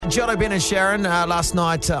Jono, Ben and Sharon last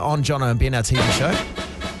night on Jono and Ben, our TV show.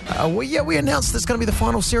 We announced it's going to be the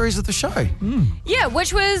final series of the show. Yeah,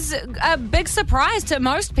 which was a big surprise to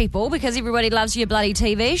most people because everybody loves your bloody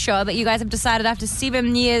TV show, but you guys have decided after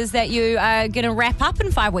 7 years that you are going to wrap up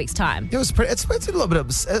in 5 weeks' time. It was it's a little bit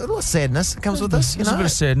of sadness that comes with this. There's a bit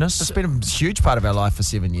of sadness. It's been a huge part of our life for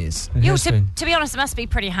 7 years. To be honest, it must be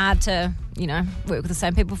pretty hard to, work with the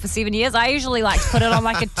same people for 7 years. I usually like to put it on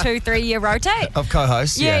like a 2-3 year rotate. Of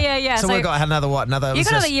co-hosts, Yeah. So we've got another what? You've got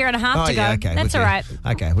another year and a half to go. Yeah, okay. That's all right.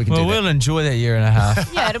 Okay, we can do that. We'll enjoy that year and a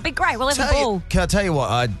half. Yeah, it'll be great. We'll have a ball. Can I tell you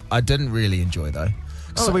what I didn't really enjoy though?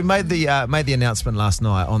 So we made the announcement last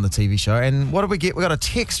night on the TV show, and what did we get? We got a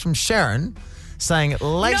text from Sharon saying,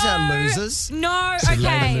 later losers. No, Later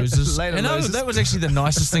okay. losers. Later And losers. that was actually the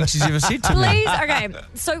nicest thing she's ever said to me. Please, okay.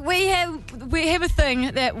 So we have a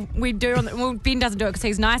thing that we do. Ben doesn't do it because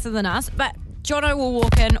he's nicer than us, but Jono will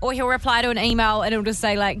walk in, or he'll reply to an email, and it'll just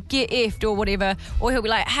say like "get effed" or whatever, or he'll be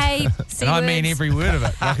like, "Hey, C And I words." mean every word of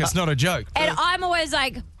it. Like it's not a joke. And I'm always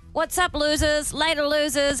like, "What's up, losers? Later,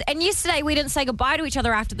 losers." And yesterday we didn't say goodbye to each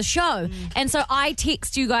other after the show, and so I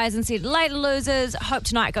text you guys and said, "Later, losers. Hope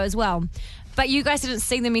tonight goes well." But you guys didn't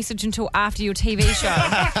see the message until after your TV show.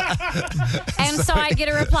 And so I get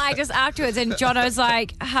a reply just afterwards, and Jono's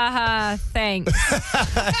like, haha, thanks.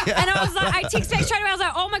 And I was like, I texted back straight away, I was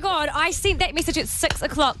like, oh my God, I sent that message at 6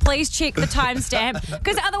 o'clock. Please check the timestamp.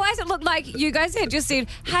 Because otherwise it looked like you guys had just said,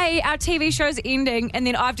 hey, our TV show's ending. And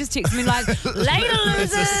then I've just texted me like, later,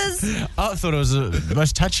 losers. I thought it was the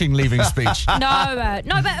most touching leaving speech. No, but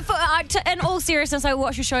in all seriousness, I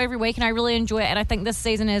watch your show every week and I really enjoy it. And I think this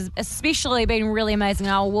season has especially been really amazing.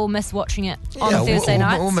 I will miss watching it on Thursday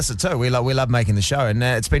nights. We'll miss it too. We love making the show, and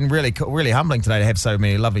it's been really humbling today to have so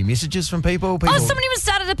many lovely messages from people. Oh, somebody even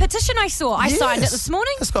started a petition I saw. I signed it this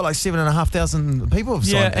morning. It's got like 7,500 people have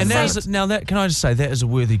signed it. And that can I just say that is a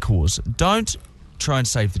worthy cause. Don't try and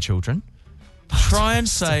save the children. Try and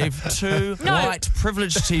save two white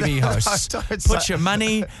privileged TV hosts. Put your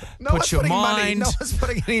money, put your mind. No one's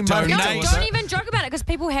putting any money. Donate. Don't even joke about it because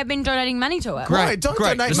people have been donating money to it. Great. Don't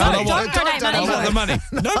donate That's money. what I want. Don't donate money. I want the money.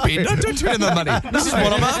 No, Ben, don't turn in the money. This is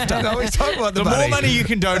what I'm after. No, he's talking about the more money. money you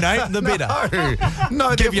can donate, the better.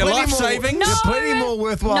 No, Give your life savings. There's plenty more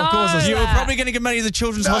worthwhile causes. You were probably going to give money to the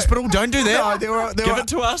Children's Hospital. Don't do that. No, give it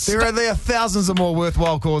to us. There are thousands of more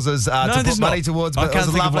worthwhile causes to put money towards. But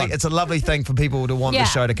it's a lovely thing for people to want the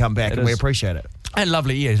show to come back, and we appreciate it. And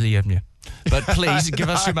lovely, yeah. But please give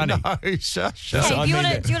us your money. No, shush. Hey, do you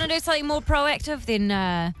want to do something more proactive than?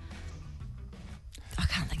 I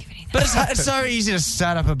can't think of anything. But it's so easy to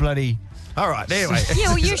start up a bloody. All right, anyway. Yeah,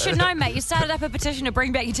 well, you should know, mate. You started up a petition to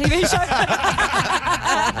bring back your TV show.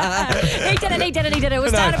 He did it. It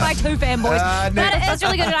was started by two fanboys. But it's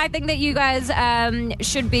really good, and I think that you guys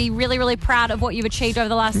should be really, really proud of what you've achieved over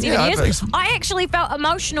the last 7 years. I actually felt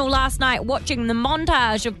emotional last night watching the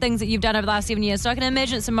montage of things that you've done over the last 7 years, so I can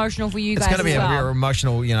imagine it's emotional for you guys as well. It's going to be a very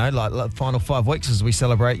emotional, like final 5 weeks as we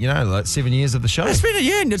celebrate, like 7 years of the show. It's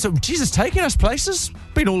been Jesus taking us places.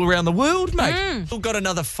 Been all around the world, mate. We've got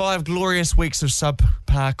another 5 glorious weeks of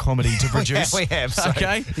subpar comedy to produce. we have. So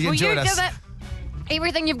okay. You give it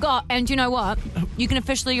everything you've got, and do you know what? You can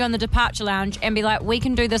officially go in the departure lounge and be like, we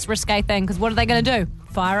can do this risque thing, because what are they going to do?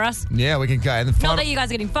 Fire us? Yeah, we can go. And not that you guys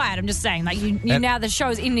are getting fired, I'm just saying, like you now the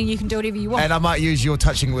show's ending, you can do whatever you want. And I might use your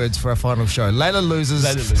touching words for our final show. Later, losers.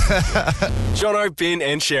 Jono, Ben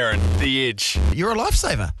and Sharon, The Edge. You're a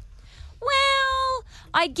lifesaver. Well,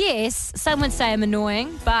 I guess some would say I'm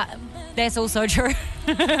annoying, but that's also true.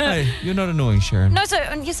 Hey, you're not annoying, Sharon. No, so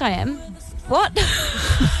yes, I am. What?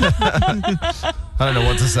 I don't know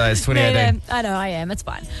what to say. It's 2018. No, I know, I am. It's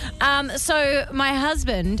fine. So my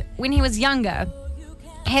husband, when he was younger,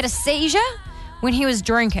 had a seizure when he was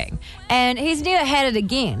drinking, and he's never had it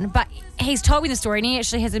again, but he's told me the story, and he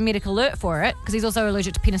actually has a medical alert for it because he's also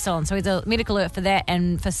allergic to penicillin, so he's a medical alert for that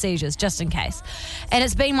and for seizures, just in case. And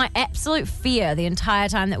it's been my absolute fear the entire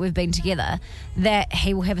time that we've been together that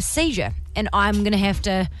he will have a seizure and I'm going to have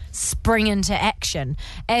to spring into action.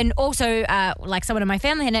 And also, like someone in my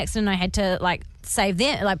family had an accident, I had to like save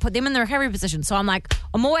them, like put them in the recovery position. So I'm like,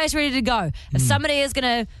 I'm always ready to go. If somebody is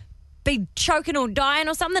going to be choking or dying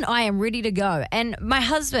or something, I am ready to go. And my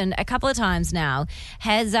husband, a couple of times now,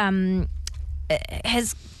 has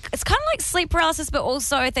it's kind of like sleep paralysis, but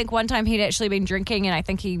also I think one time he'd actually been drinking and I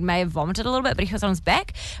think he may have vomited a little bit, but he was on his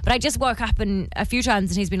back. But I just woke up a few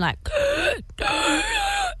times and he's been like,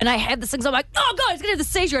 and I had this thing, so I'm like, oh God, he's going to have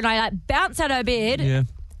the seizure. And I like bounce out of bed,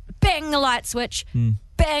 bang the light switch,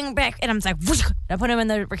 bang back, and I'm just like, whoosh, and I put him in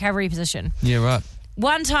the recovery position. Yeah, right.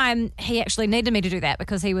 One time he actually needed me to do that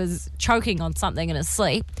because he was choking on something in his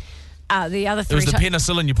sleep. The other It three was the times.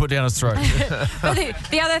 penicillin you put down his throat. But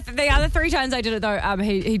the other 3 times I did it though,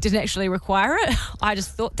 he didn't actually require it. I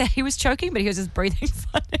just thought that he was choking, but he was just breathing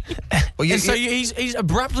funny. Well, And so he's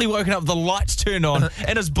abruptly woken up, the lights turned on,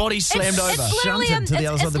 and his body slammed over. It's literally, Jumped into the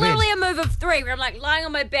other side of the bed. a move of 3 where I'm like lying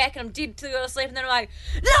on my back and I'm dead to go to sleep, and then I'm like,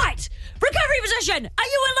 Light! Recovery position! Are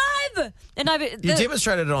you alive? And you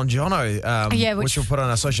demonstrated it on Jono, Yeah, which which we'll put on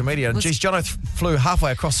our social media. And geez, Jono flew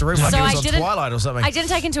halfway across the room like So he I was on didn't- Twilight or something. I didn't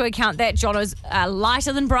take into account that Jono's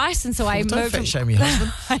lighter than Bryce, and so I Don't moved fat him. shame your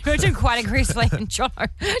husband. I moved him quite aggressively, and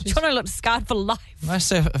Jono looked scarred for life. I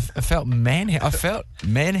felt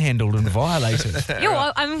manhandled and violated.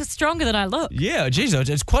 Yo, I'm stronger than I look. Yeah, geez,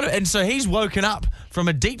 it's quite. And so he's woken up from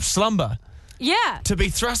a deep slumber Yeah. to be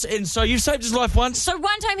thrust in. So you've saved his life once. So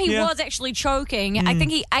one time he Yeah. was actually choking. I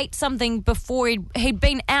think he ate something before he'd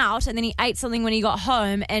been out, and then he ate something when he got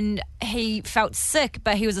home, and he felt sick,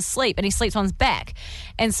 but he was asleep, and he sleeps on his back.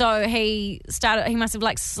 And so he must have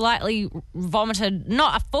like slightly vomited,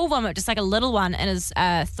 not a full vomit, just like a little one in his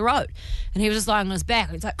throat. And he was just lying on his back,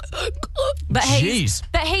 and he's like, but he's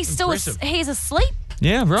still, Impressive. he's asleep.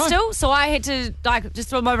 Yeah, right. Still, so I had to like just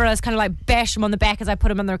throw him over and I was kind of like bash him on the back as I put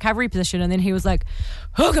him in the recovery position, and then he was like,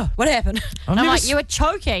 "Oh God, what happened?" And I'm never like, "You were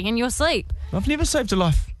choking and you were asleep." I've never saved a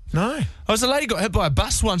life. No. I was a lady got hit by a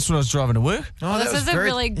bus once when I was driving to work. Oh, This is a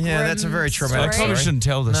really yeah, that's a grim very traumatic I story. probably story. shouldn't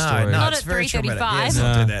tell this story. No, Not it's at very traumatic. 3:35. Yes, No,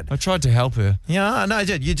 don't do that. I tried to help her. Yeah, no, I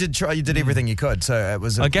did. You did try. You did everything you could. So it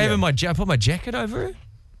was. I gave her I put my jacket over her.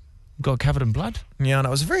 Got covered in blood. Yeah, no,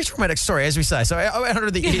 it was a very traumatic story, as we say. So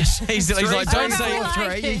 0800 the edge. He's like, don't say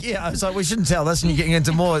it. Yeah, I was like, we shouldn't tell this, and you're getting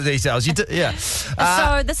into more details. You did, yeah.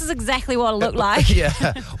 So this is exactly what it looked like.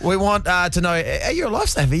 Yeah, we want to know: are you a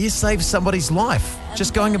lifesaver? You saved somebody's life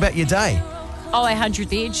just going about your day. 0800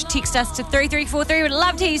 The Edge. Text us to 3343. We'd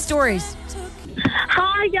love to hear your stories.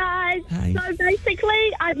 Hi guys. Hi. So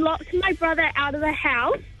basically, I locked my brother out of the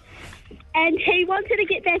house, and he wanted to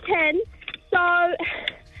get back in. So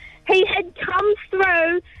he had come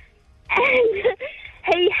through, and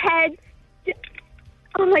he had.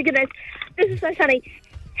 Oh my goodness, this is so funny.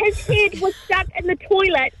 His head was stuck in the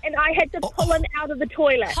toilet, and I had to pull him out of the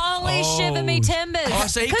toilet. Holy shiver me timbers. Oh,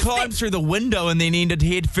 so he 'Cause climbed through the window and then ended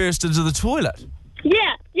head first into the toilet. Yeah.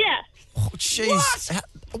 Oh, jeez.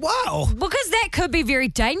 Wow. Because that could be very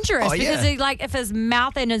dangerous. Oh, yeah. Because if his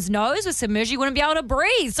mouth and his nose were submerged, you wouldn't be able to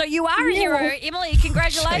breathe. So you are a Yeah. hero, Emily.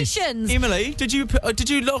 Congratulations. Emily, did you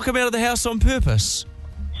lock him out of the house on purpose?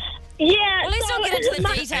 Yeah. Well, let's not get into the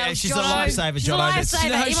details. Yeah, she's a Jono. lifesaver, She's a Jono. lifesaver.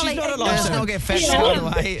 No, she's Emily, not a ignore lifesaver. Let's him. not get fat Yeah. shamed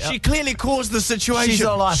away. She clearly caused the situation. She's a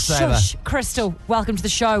lifesaver. Shush. Crystal, welcome to the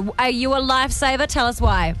show. Are you a lifesaver? Tell us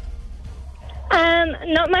why.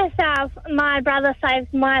 Not myself. My brother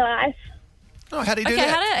saved my life. Oh, how do you do Okay,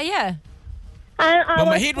 that? yeah. I Well,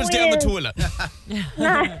 my was head was 4 down the years- toilet.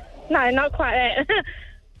 No, not quite that.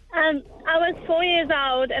 I was 4 years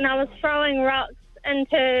old, and I was throwing rocks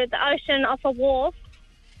into the ocean off a wharf.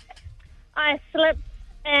 I slipped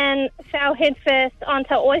and fell headfirst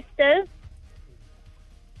onto oysters.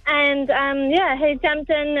 And, he jumped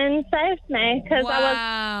in and saved me because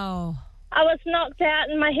Wow. I was knocked out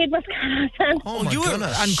and my head was cut open. Oh, my You were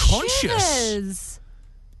goodness. unconscious. Shivers.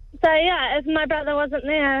 So, if my brother wasn't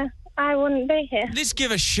there, I wouldn't be here. Let's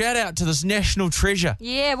give a shout out to this national treasure.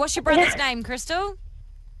 Yeah, what's your brother's name, Crystal?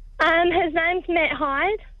 His name's Matt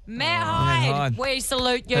Hyde. Matt Hyde. Hyde. We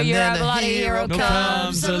salute you. And You're then a bloody hero hero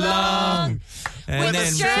comes along. and With then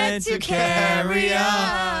the strength to carry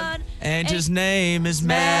on. And his name is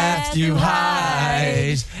Matthew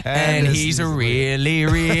Hyde, and he's a really,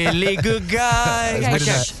 really good guy. Okay, Okay,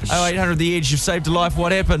 shush. 0800 The Edge, you've saved a life.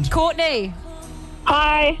 What happened? Courtney.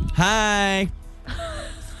 Hi. Hi.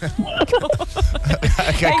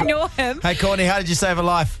 Okay, cool. Ignore him. Hey, Courtney, how did you save a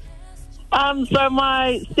life? So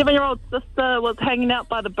my 7-year-old sister was hanging out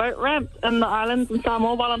by the boat ramp in the islands in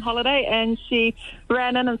Samoa while on holiday, and she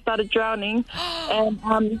ran in and started drowning.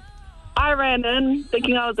 And I ran in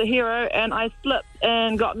thinking I was a hero, and I slipped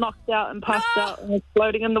and got knocked out and passed out and was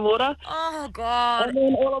floating in the water. Oh, God. And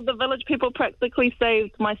then all of the village people practically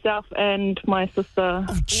saved myself and my sister.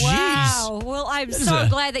 Jeez. Wow. Well, I'm so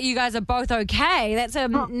glad that you guys are both okay. That's a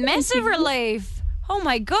massive relief. Oh,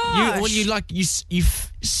 my gosh. You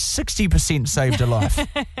 60% saved a life.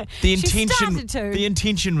 The started to. The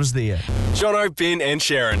intention was there. Jono, Ben and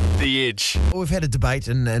Sharon, The Edge. We've had a debate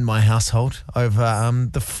in my household over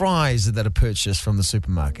the fries that are purchased from the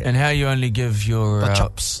supermarket. And how you only give your The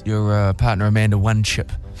chops. your partner Amanda one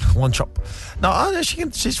chip. One chop. No,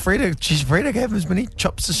 she's free to have as many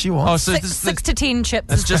chops as she Oh, wants. so Six to 10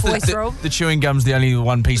 chips is it's just the voice the rule. chewing gum's the only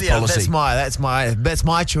one piece Yeah, policy. that's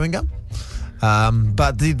my chewing gum.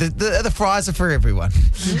 But the fries are for everyone.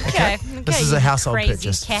 Okay. This is a household crazy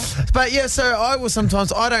purchase. cat. But yeah, so I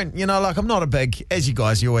don't, I'm not a big, as you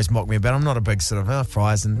guys, you always mock me about, I'm not a big sort of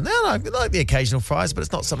fries and I like the occasional fries, but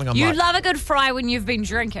it's not something I'm You like. love a good fry when you've been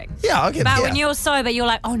drinking. Yeah, I get But yeah. when you're sober, you're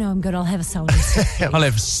like, oh no, I'm good. I'll have a soda. I'll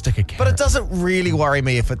have a stick of carrot. But it doesn't really worry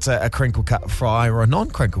me if it's a crinkle cut fry or a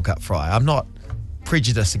non-crinkle cut fry. I'm not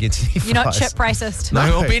prejudiced against any You're not fries. chip racist. No,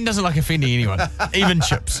 well, Ben doesn't like offending anyone, even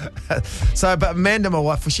chips. So, but Amanda, my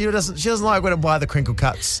wife, she doesn't like when I buy the crinkle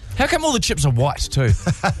cuts. How come all the chips are white too?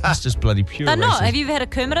 That's just bloody pure They're not. racism. Have you ever had a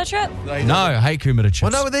Kumara chip? No, I hate kumara chips.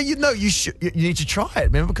 Well, no, then you need to try it,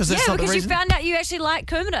 remember? Because that's Yeah, not the because you reason. found out you actually like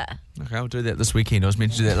Kumara. Okay, I'll do that this weekend. I was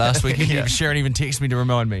meant to do that last weekend. Yeah. Sharon even texted me to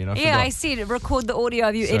remind me, and I Yeah, forgot. I said record the audio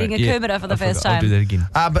of you So, eating a yeah, Kumara for the I first forgot. time. I'll do that again.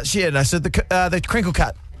 But yeah, no. So the crinkle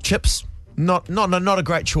cut chips, not a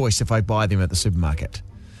great choice if I buy them at the supermarket.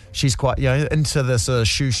 She's quite into the sort of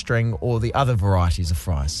shoestring or the other varieties of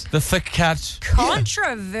fries. The thick cut.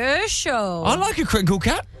 Controversial. I like a crinkle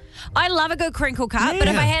cut. I love a good crinkle cut, but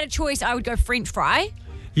if I had a choice, I would go French fry.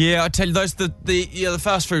 Yeah, I tell you, the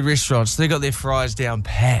fast food restaurants, they got their fries down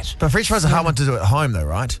pat. But French fries are a hard one to do at home, though,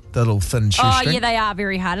 right? The little thin shoestring. Oh, yeah, they are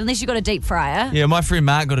very hard, unless you've got a deep fryer. Yeah, my friend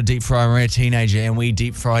Mark got a deep fryer when we were a teenager, and we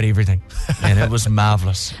deep fried everything, and it was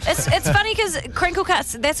marvellous. It's funny because crinkle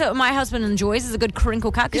cuts, that's what my husband enjoys, is a good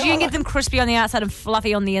crinkle cut, because you can get them crispy on the outside and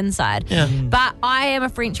fluffy on the inside. Yeah. But I am a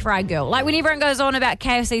French fry girl. Like when everyone goes on about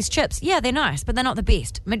KFC's chips, yeah, they're nice, but they're not the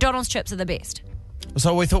best. McDonald's chips are the best.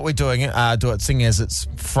 So we thought we'd do it seeing as it's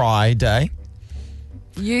Friday.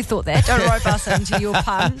 You thought that. Don't rope us into your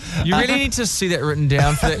pun. You really need to see that written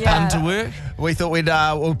down for that Yeah. pun to work. We thought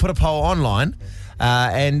we'll put a poll online.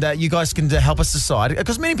 And you guys can help us decide,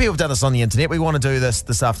 because many people have done this on the internet. We want to do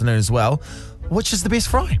this afternoon as well. Which is the best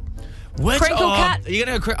fry? Crinkle cut.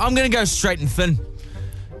 I'm going to go straight and thin.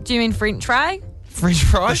 Do you mean French fry? French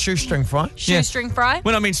fry? The shoestring fry? Shoestring fry?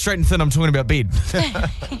 When I mean straight and thin, I'm talking about Ben.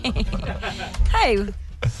 Hey,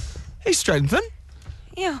 He's straight and thin.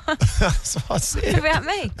 yeah, That's what I what said. about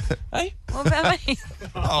me? Hey? What about me?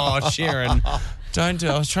 Oh, Sharon. Don't do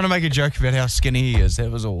it. I was trying to make a joke about how skinny he is.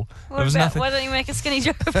 That was all. What There was about, nothing. why don't you make a skinny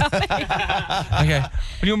joke about me? Okay.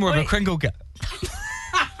 But you're more of a crinkle cut.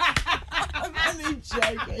 I'm only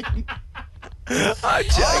joking. I'm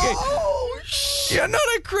joking. Oh, You're not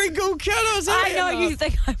a crinkle cut. I know you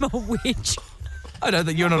think I'm a witch. I don't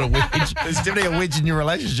think you're not a wedge. There's definitely a wedge in your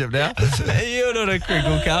relationship now. You're not a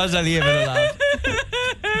crinkle cut. I was only having a laugh.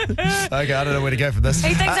 Okay, I don't know where to go from this.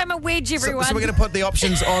 He thinks I'm a wedge, So everyone. we're going to put the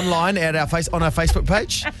options online on our Facebook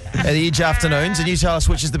page at the Edge Afternoons, and you tell us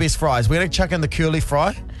which is the best fries. We're going to chuck in the curly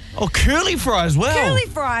fry. Oh, curly fry as well. Curly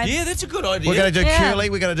fries. Yeah, that's a good idea. We're going to do Yeah. curly,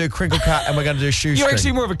 we're going to do crinkle cut, and we're going to do shoestring. You're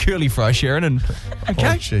actually more of a curly fry, Sharon. And Oh,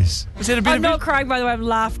 okay, jeez. is that a bit I'm of not crying, by the way. I'm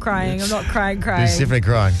laugh crying. I'm not crying. He's definitely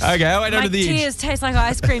crying. Okay, I'll wait My under the edge. tears taste like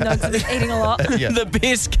ice cream, though, because I've been eating a lot. Yeah. The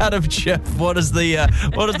best cut of chip. What is the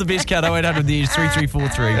best cut? 0800 the edge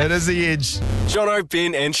 3343. It is the Edge. Jono,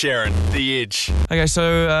 Ben and Sharon, The Edge. Okay,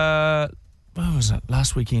 so what was it?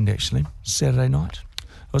 Last weekend actually, Saturday night. I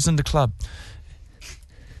was in the club.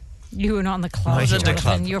 You were not in the club, I was in the Jonathan.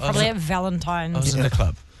 club. You were I was probably in- at Valentine's. I was in the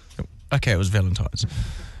club. Okay, it was Valentine's.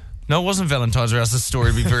 No, it wasn't Valentine's, or else the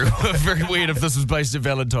story would be very very weird if this was based at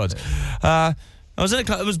Valentine's. I was in a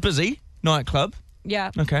club. It was busy nightclub.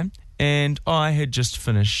 Yeah. Okay, and I had just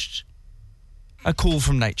finished a call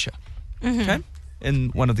from nature. Okay, in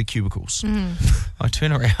one of the cubicles. I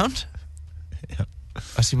turn around.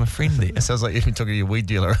 I see my friend there. It sounds like you've been talking to your weed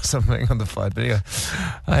dealer or something on the phone. But yeah.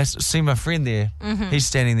 I see my friend there. He's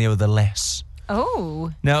standing there with a lass. Oh.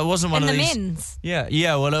 Now, it wasn't one In of the these. men's.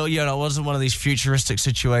 Yeah. Well, it wasn't one of these futuristic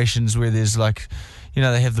situations where there's like,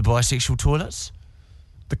 they have the bisexual toilets,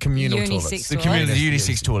 The communal Unisex toilets. the toilets. community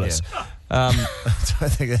unisex toilets. Yeah. I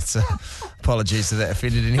think that's apologies if that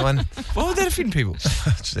offended anyone. Why would that offend people?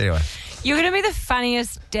 Just anyway. You're going to be the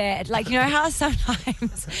funniest dad. Like, you know how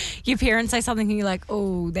sometimes your parents say something and you're like,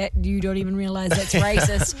 oh, that you don't even realise that's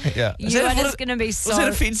racist. Yeah. You are just going to be so... Was that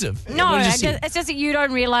offensive? No, What did you say? it's just that you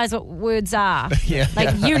don't realise what words are. Yeah. Like,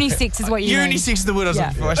 unisex is what you mean. Unisex is the word I was Yeah.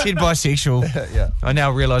 looking for. I said bisexual. Yeah. I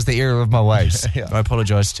now realise the error of my ways. Yeah. I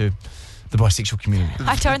apologise to the bisexual community.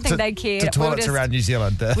 I don't think they care. The toilets around New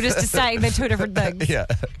Zealand. We're just saying they're two different things. Yeah.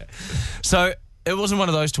 So it wasn't one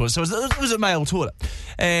of those toilets. So it was a male toilet.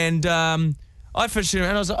 And I finished it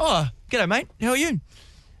and I was like, oh, g'day, mate. How are you?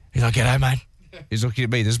 He's like, g'day, mate. He's looking at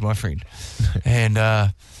me. This is my friend. And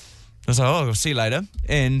I was like, oh, I'll see you later.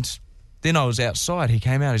 And then I was outside. He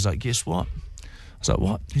came out. He's like, guess what? I was like,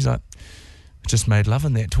 what? He's like, I just made love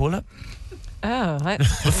in that toilet. Oh,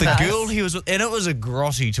 With the girl he was with. And it was a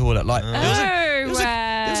grotty toilet. Like,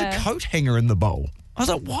 there There's a coat hanger in the bowl. I was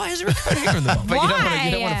like, why is there a coat hanger in the bowl? But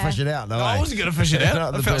you don't want to fish it out, no. No, I wasn't going to fish it out.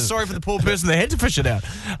 Not I the felt person. sorry for the poor person that had to fish it out.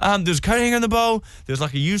 There was a coat hanger in the bowl. There was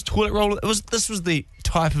like a used toilet roll. This was the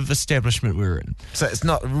type of establishment we were in. So it's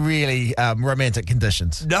not really romantic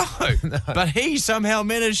conditions. No, but he somehow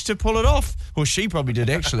managed to pull it off. Well, she probably did,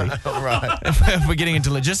 actually. Right. if we're getting into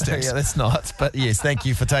logistics. Yeah, that's not. But yes, thank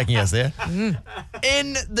you for taking us there.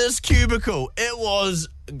 In this cubicle, it was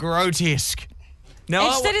grotesque. Now,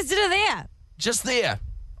 And she did it there. just there.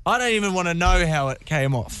 I don't even want to know how it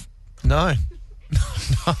came off. No.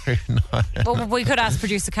 No. Well, we could ask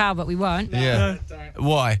producer Carl, but we won't. Yeah.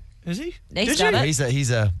 Why? Is he? He's done it.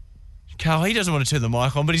 He's a Carl, he doesn't want to turn the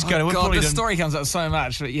mic on, but he's going to. God, the story comes up so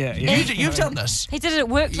much, but yeah. You've done this. He did it at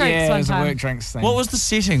work drinks Yeah, it one was a time. work drinks thing. What was the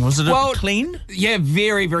setting? Was it clean? Yeah,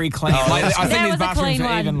 very, very clean. I That think his was a bathrooms clean are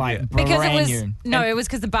one. even like Because brand it was new. it was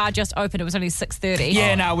because the bar just opened. It was only 6:30.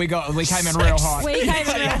 Yeah, no, we came in real hot. We came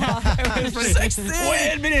in real hot. Well,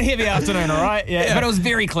 it had been a heavy afternoon, all right? Yeah, but it was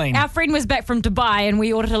very clean. Our friend was back from Dubai, and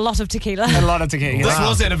we ordered a lot of tequila. A lot of tequila. This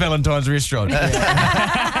was at a Valentine's restaurant. Okay,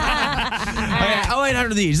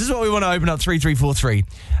 0800 the Edge. This is what we want to open up 3343.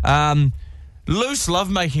 Loose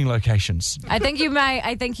lovemaking locations. I think you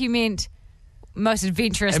meant most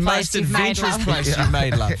adventurous And place most you've made. adventurous love. place you've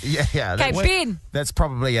made love. yeah. Okay, Ben. That's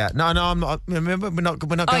probably it. No, I'm not. Remember, we're not Oh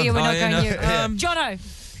going. yeah, we're not Oh, yeah, going no. here. Yeah. Jono.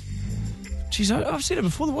 Jeez, I've said it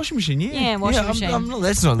before, the washing machine, yeah. Yeah, washing machine.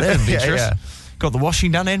 That's not that adventurous. Yeah. Got the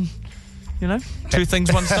washing done in, two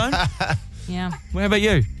things, one stone. Yeah. How about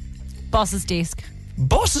you? Boss's desk.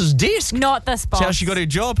 Boss's desk? Not this boss. That's how she got her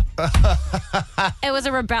job. It was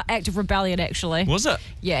a act of rebellion, actually. Was it?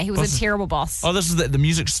 Yeah, he was Boss- a terrible boss. Oh, this is at the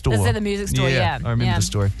music store. This is at the music store, yeah. I remember Yeah. the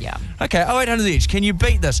story. Yeah. Okay, 0800 the Edge. Can you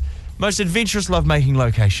beat this? Most adventurous lovemaking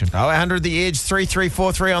location. 0800 the Edge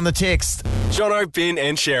 3343 on the text. Jono, Ben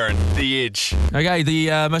and Sharon, The Edge. Okay, the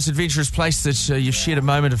most adventurous place that you've shared a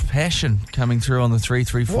moment of passion coming through on the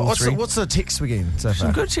 3343. What's the text we're getting so far?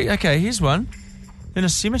 Some good okay, here's one. In a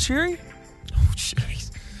cemetery? Oh, jeez.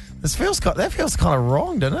 That feels kind of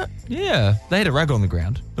wrong, doesn't it? Yeah, they had a rug on the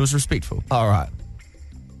ground. It was respectful. All right.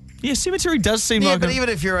 Yeah, cemetery does seem Yeah, like but a... even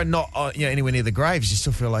if you're not anywhere near the graves, you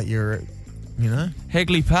still feel like you're,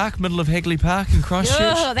 Hagley Park, middle of Hagley Park in Christchurch.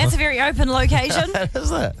 Ugh, that's a very open location.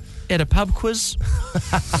 Is it? At a pub quiz.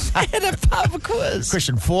 At a pub quiz.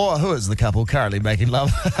 Question 4: who is the couple currently making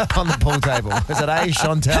love on the pool table? Is it A,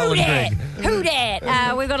 Chantel Who and dat? Greg? Who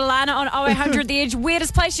dat? We've got Alana on 0800 The Edge.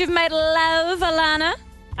 Weirdest place you've made love, Alana?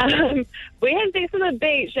 We had sex on the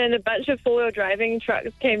beach and a bunch of four-wheel driving trucks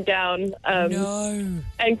came down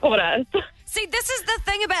and caught us. See, this is the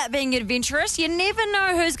thing about being adventurous. You never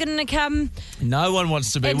know who's going to come. No one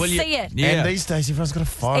wants to be. And Will you? see it. Yeah. And these days, everyone's got a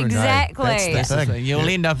phone. Exactly. Eh? That's the thing. You'll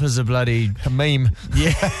end up as a bloody... A meme.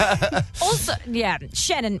 Also, yeah,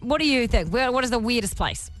 Shannon, what do you think? What is the weirdest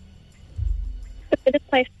place? The better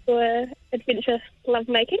place for adventurous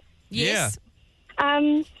lovemaking. Yes.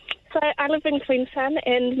 So I live in Queenstown,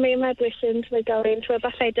 and me and my boyfriend were going to a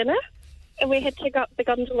buffet dinner, and we had to go up the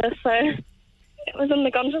gondola, so it was in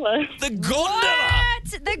the gondola. The gondola!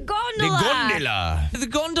 What? The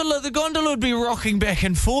gondola. The gondola would be rocking back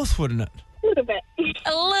and forth, wouldn't it? A little bit.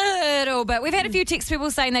 A little bit. We've had a few text people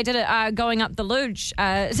saying they did it going up the luge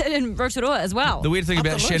in Rotorua as well. The weird thing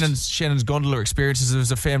about Shannon's gondola experience is there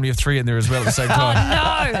was a family of 3 in there as well at the same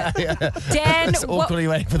time. Oh, no. Dan, It's awkwardly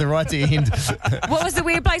waiting for the right to end. what was the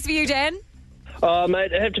weird place for you, Dan? Oh, mate,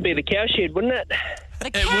 it'd have to be the cow shed, wouldn't it? The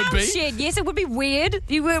It cow would be. shed. Yes, it would be weird.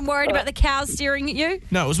 You weren't worried about the cows staring at you?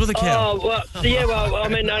 No, it was with a cow. Oh, well, yeah, well, I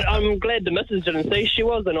mean, I'm glad the missus didn't see. She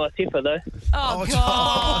was a nice heifer, though. Oh,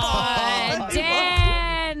 God.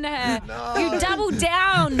 Dan. You doubled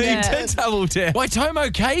down. He did double down.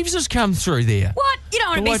 Waitomo Caves has come through there. What? You don't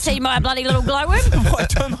want to be What? seen by a bloody little glowworm?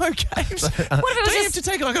 Waitomo Caves. What if it was Do you have just... to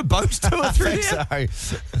take like a boat tour through there?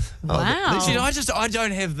 So, Wow. See, I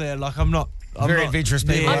don't have the I'm Very not- adventurous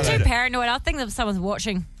people. Yeah. I'm too paranoid. I think that someone's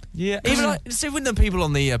watching. Yeah, even see when the people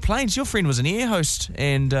on the planes. Your friend was an air host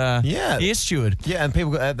and air steward. Yeah, and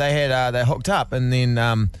people they hooked up, and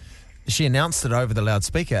then she announced it over the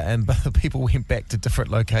loudspeaker, and the people went back to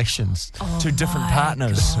different locations. To different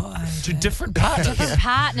partners. To different partners. Different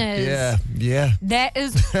partners. Yeah. That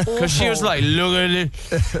is awful. Because she was like, look at it.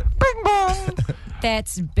 Bing bong.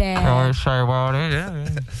 That's bad. Say what it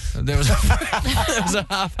is. There was a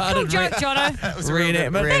half-hearted Cool joke, Jono.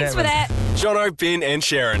 reenactment. Thanks for that. Jono, Ben and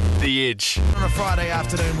Sharon, The Edge. On a Friday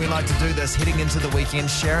afternoon, we like to do this. Heading into the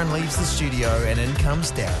weekend, Sharon leaves the studio, and in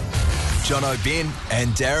comes Darren. Jono, Ben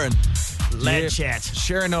and Darren. Lad chat.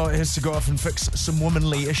 Sharon has to go off and fix some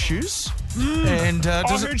womanly issues. And I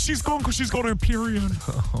heard she's gone because she's got her period.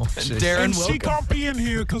 Darren, And she welcome. can't be in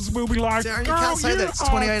here because we'll be like, Darren, you girl, can't say that. It's are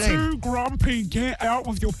 2018. too grumpy. Get out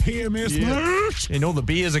with your PMS. Yeah. And all the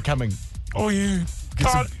beers are coming. Oh, yeah.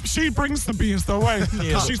 But she brings the beers, though, eh?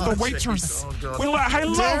 She's the waitress. We're like, hey,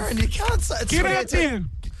 love, Darren, you can't say it's get out 2018. there.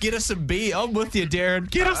 Get us some beer. I'm with you, Darren.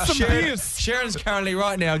 Get us some beers. Sharon's currently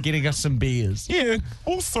right now getting us some beers. Yeah,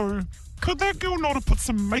 also, could that girl not have put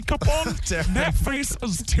some makeup on? That face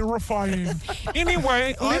is terrifying.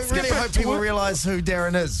 Anyway, I let's really get back hope to people it. realise who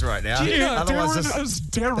Darren is right now. Yeah, Otherwise, Darren is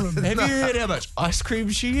Darren. Have you heard how much ice cream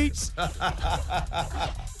she eats?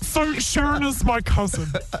 So Sharon is my cousin.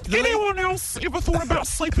 Anyone else ever thought about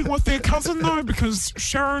sleeping with their cousin though? Because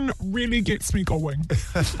Sharon really gets me going.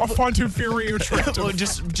 I find her very attractive. Well,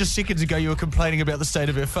 just seconds ago you were complaining about the state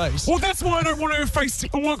of her face. Well, that's why I don't want her face to...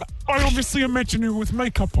 Well, I obviously imagine her with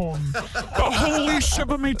makeup on. But holy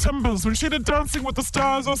shiver me timbers. When she did Dancing with the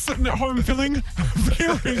Stars, I was sitting at home feeling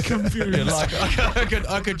very confused. Yeah, like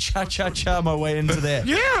I could cha my way into that.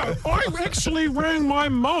 Yeah, I actually rang my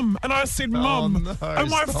mum and I said, Mum, no, are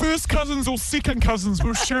my first cousins or second cousins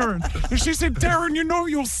with Sharon? And she said, Darren, you know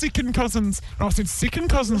you're second cousins. And I said, second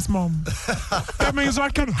cousins, Mum. That means I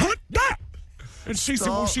can hit that. And she said,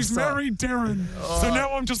 well, she's married Darren. So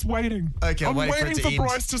now I'm just waiting. Okay, I'm waiting for it waiting to for end.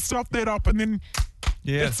 Bryce to stuff that up and then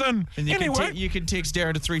it's in. And you Anyway. can you can text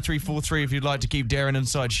Darren to 3343 if you'd like to keep Darren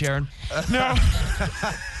inside Sharon. Now,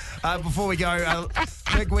 Before we go,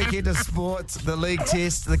 big weekend of sports, the league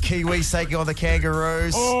test, the Kiwis taking on the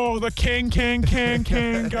Kangaroos. oh, the kangaroos.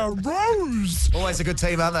 Always a good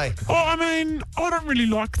team, aren't they? Oh, I mean, I don't really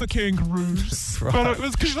like the kangaroos. Right. But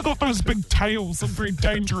it's because they've got those big tails. They're very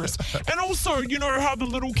dangerous. And also, you know how the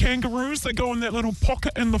little kangaroos, they go in that little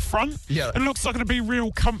pocket in the front? Yeah. It looks like it'd be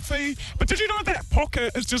real comfy. But did you know that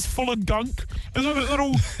pocket is just full of gunk? And so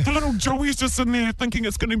the little Joey's just in there thinking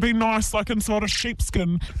it's going to be nice, like inside a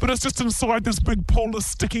sheepskin. But it's just inside this big pool of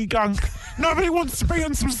sticky gunk. Nobody wants to be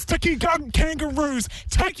in some sticky gunk, kangaroos.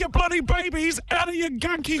 Take your bloody babies out of your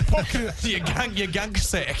gunky pocket. your gunk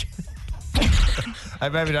sack. Hey,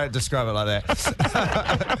 maybe don't describe it like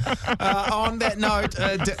that. On that note,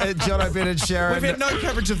 John O'Brien and Sharon. We've had no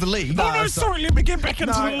coverage of the league. No, sorry, let me get back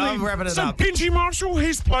into No, the league. I'm wrapping it so up. Benji Marshall,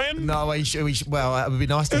 he's playing. No, we should, well, it would be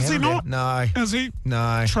nice to Is have he him not? there. No. Is he?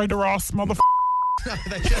 No. Traitor ass mother.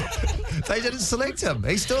 They didn't select him.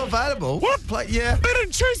 He's still available. What? Yeah. They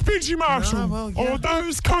didn't choose Benji Marshall. No, well, yeah. Oh,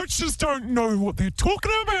 those coaches don't know what they're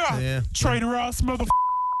talking about. Yeah. Traitor ass mother.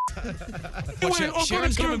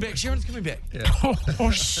 Sharon's coming back. Sharon's coming back.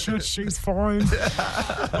 Oh shit, she's fine.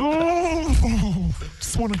 Oh,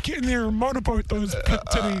 just want to get in there and motorboat those pit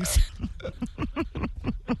titties.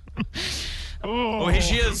 Oh, here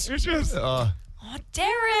she is. Here she is. Oh,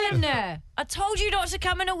 Darren! I told you not to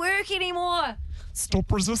come into work anymore.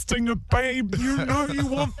 Stop resisting it, babe. You know you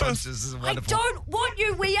want this. This is I wonderful. don't want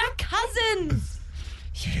you. We are cousins.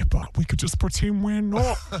 Yeah, but we could just pretend we're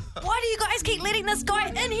not. Why do you guys keep letting this guy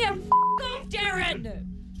in here? F*** off, Darren.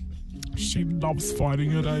 She loves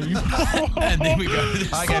fighting it, eh? And there we go.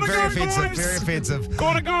 Okay, Gotta very go, offensive. guys. Very offensive.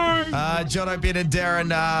 Gotta go. John O'Brien and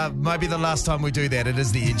Darren, might be the last time we do that. It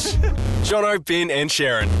is The Edge. Jono, Ben and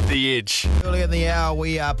Sharon, The Edge. Earlier in the hour,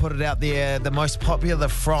 we put it out there, the most popular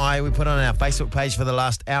fry we put on our Facebook page for the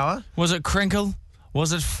last hour. Was it crinkle?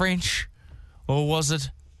 Was it French? Or was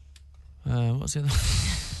it... what's the other?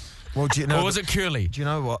 Well, do you know? Or was it curly? Do you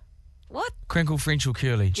know what? What? Crinkle, French or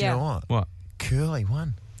curly? Do you know what? What? Curly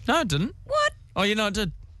one. No, it didn't. What? Oh, you know it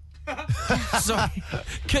did. Sorry.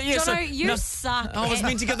 Jono, you suck. I was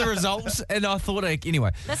meant to get the results, and I thought...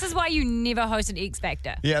 Anyway. This is why you never hosted X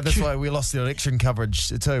Factor. Yeah, that's why we lost the election coverage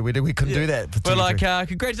too. We couldn't do that. For We're like, 23.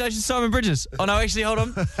 congratulations, Simon Bridges. Oh, no, actually, hold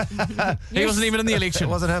on. He wasn't even in the election. It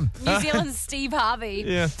wasn't him. New Zealand's Steve Harvey.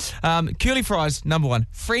 Yeah. Curly fries, number 1.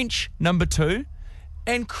 French, number 2.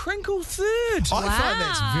 And crinkle third. I find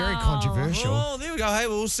that's very controversial. Oh, there we go. Hey,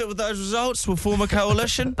 we'll sit with those results. We'll form a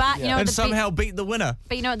coalition. But you know and the somehow beat the winner.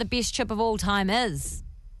 But you know what the best chip of all time is?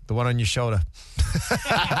 The one on your shoulder.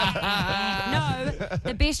 No,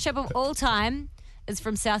 the best chip of all time is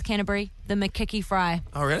from South Canterbury, the Makiki fry.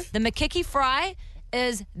 Oh, really? The Makiki fry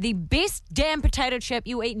is the best damn potato chip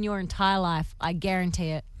you eat in your entire life. I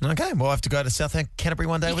guarantee it. Okay, well, I have to go to South Canterbury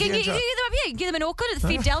one day You with can you. get them up here. You can get them in Auckland at the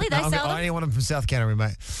Fed Deli. They No, sell I them. only want them from South Canterbury,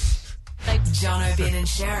 mate. John O'Brien and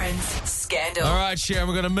Sharon's Scandal. All right, Sharon,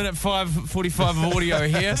 we've got a minute 5:45 of audio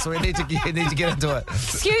here. So we need to get into it.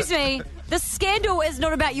 Excuse me. The scandal is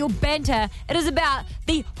not about your banter. It is about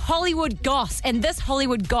the Hollywood goss. And this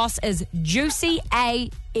Hollywood goss is juicy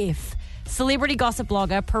AF. celebrity gossip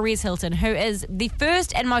blogger Perez Hilton, who is the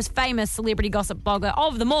first and most famous celebrity gossip blogger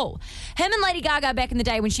of them all. Him and Lady Gaga back in the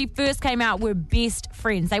day when she first came out were best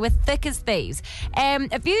friends. They were thick as thieves.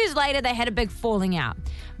 And a few years later, they had a big falling out.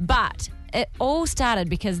 But it all started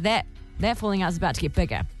because that falling out is about to get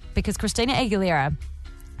bigger. Because Christina Aguilera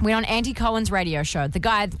went on Auntie Cohen's radio show, the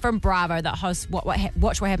guy from Bravo that hosts Watch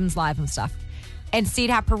What Happens Live and stuff, and said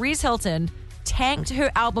how Perez Hilton tanked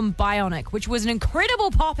her album Bionic, which was an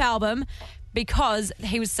incredible pop album, because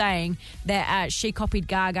he was saying that she copied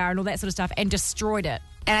Gaga and all that sort of stuff and destroyed it.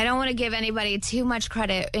 And I don't want to give anybody too much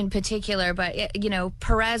credit in particular, but,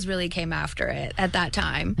 Perez really came after it at that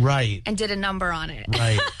time. Right. And did a number on it.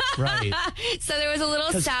 Right. So there was a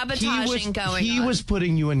little sabotaging going on. He was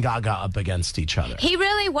putting you and Gaga up against each other. He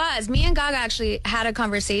really was. Me and Gaga actually had a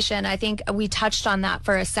conversation. I think we touched on that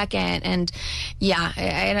for a second. And, yeah,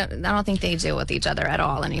 I don't think they deal with each other at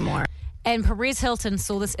all anymore. And Perez Hilton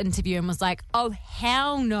saw this interview and was like, oh,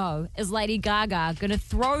 hell no, is Lady Gaga going to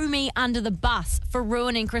throw me under the bus for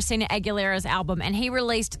ruining Christina Aguilera's album? And he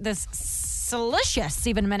released this delicious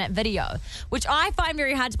 7-minute video, which I find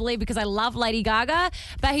very hard to believe because I love Lady Gaga.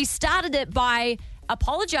 But he started it by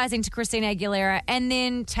apologizing to Christina Aguilera and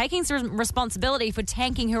then taking some responsibility for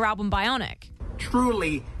tanking her album Bionic.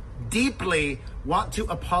 Truly, deeply want to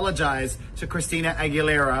apologize to Christina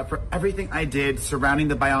Aguilera for everything I did surrounding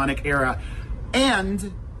the Bionic era.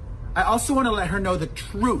 And I also want to let her know the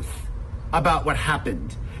truth about what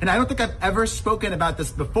happened. And I don't think I've ever spoken about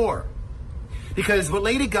this before, because what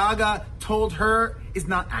Lady Gaga told her is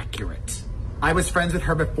not accurate. I was friends with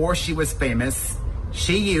her before she was famous.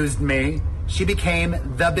 She used me. She became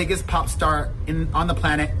the biggest pop star on the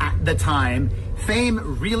planet at the time.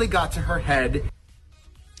 Fame really got to her head.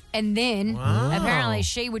 And then, apparently,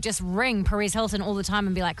 she would just ring Perez Hilton all the time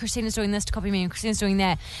and be like, Christina's doing this to copy me and Christina's doing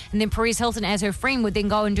that. And then Perez Hilton, as her friend, would then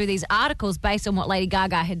go and do these articles based on what Lady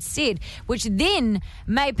Gaga had said, which then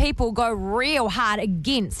made people go real hard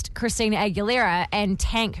against Christina Aguilera and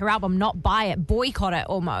tank her album, not buy it, boycott it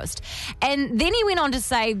almost. And then he went on to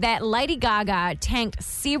say that Lady Gaga tanked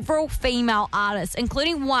several female artists,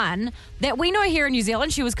 including one that we know here in New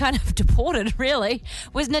Zealand, she was kind of deported, really,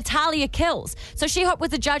 was Natalia Kills. So she was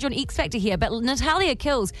the judge on X Factor here, but Natalia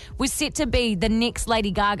Kills was set to be the next Lady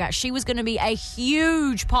Gaga. She was going to be a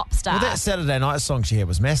huge pop star. Well, that Saturday Night song she had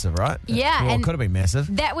was massive, right? Yeah. Well, it could have been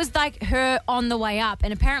massive. That was like her on the way up,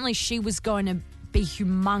 and apparently she was going to be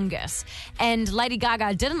humongous. And Lady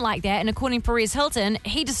Gaga didn't like that, and according to Perez Hilton,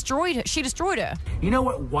 she destroyed her. You know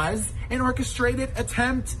what was an orchestrated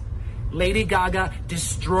attempt? Lady Gaga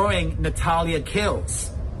destroying Natalia Kills.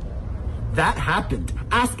 That happened.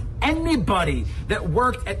 Ask anybody that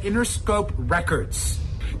worked at Interscope Records.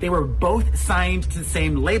 They were both signed to the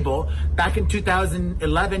same label. Back in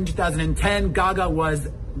 2011, 2010, Gaga was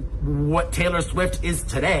what Taylor Swift is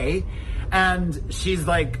today. And she's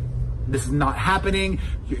like, this is not happening.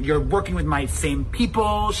 You're working with my same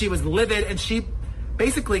people. She was livid, and she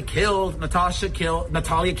basically killed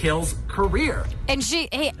Natalia Kills' career. And she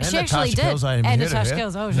and actually did. Kills, and Natasha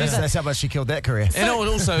Kills. Oh, that's how much she killed that career. And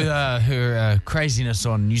also her craziness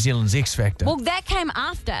on New Zealand's X Factor. Well, that came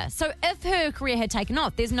after. So if her career had taken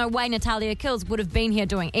off, there's no way Natalia Kills would have been here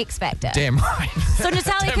doing X Factor. Damn right. So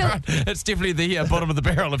Natalia Kills... Right. It's definitely the bottom of the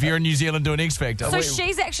barrel if you're in New Zealand doing X Factor. So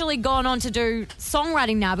she's actually gone on to do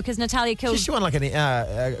songwriting now because Natalia Kills... She won like a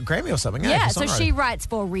Grammy or something. Yeah, so she writes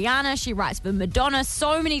for Rihanna, she writes for Madonna,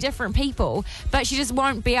 so many different people, but she just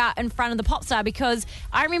won't be out in front of the pop star because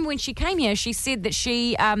I remember when she came here, she said that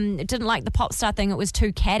she didn't like the pop star thing, it was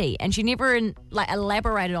too catty, and she never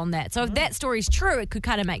elaborated on that. So if that story's true, it could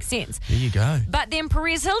kind of make sense. There you go. But then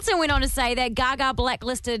Perez Hilton went on to say that Gaga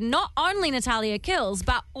blacklisted not only Natalia Kills,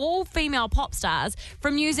 but all female pop stars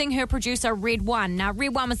from using her producer Red One. Now,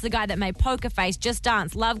 Red One was the guy that made Poker Face, Just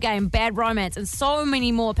Dance, Love Game, Bad Romance, and so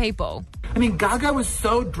many more people. I mean, Gaga was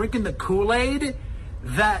so drinking the Kool-Aid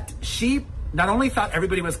that she not only thought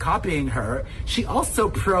everybody was copying her, she also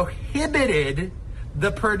prohibited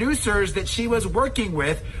the producers that she was working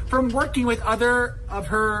with from working with other of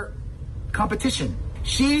her competition.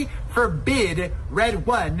 She forbid Red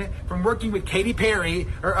One from working with Katy Perry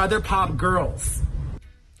or other pop girls.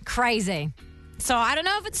 Crazy. So I don't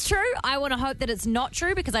know if it's true. I want to hope that it's not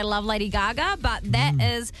true because I love Lady Gaga, but that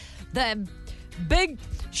is the big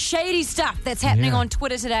shady stuff that's happening on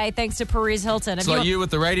Twitter today thanks to Perez Hilton. It's like you with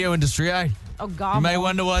the radio industry, eh? Oh, God. You may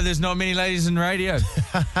wonder why there's not many ladies in radio.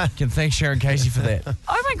 Can thank Sharon Casey for that.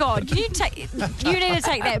 Oh, my God. You need to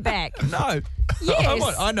take that back. No.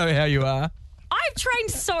 Yes. I know how you are. I I've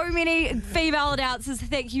trained so many female announcers.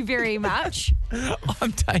 Thank you very much.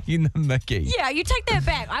 I'm taking the mickey. Yeah, you take that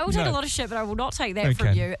back. I will take No. a lot of shit, but I will not take that from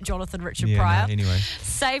Okay. you, Jonathan Richard Yeah, Pryor. no, anyway.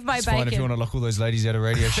 Save my It's bacon. fine if you want to lock all those ladies out of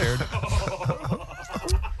radio, Sharon.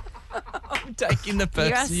 I'm taking the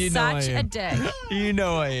piss. You are know such I a am. dick. You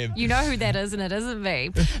know I am. You know who that is, and it isn't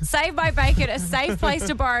me. Save My Bacon, a safe place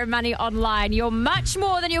to borrow money online. You're much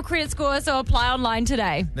more than your credit score, so apply online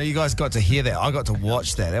today. Now, you guys got to hear that. I got to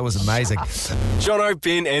watch that. That was amazing. Jono,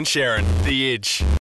 Ben and Sharon, The Edge.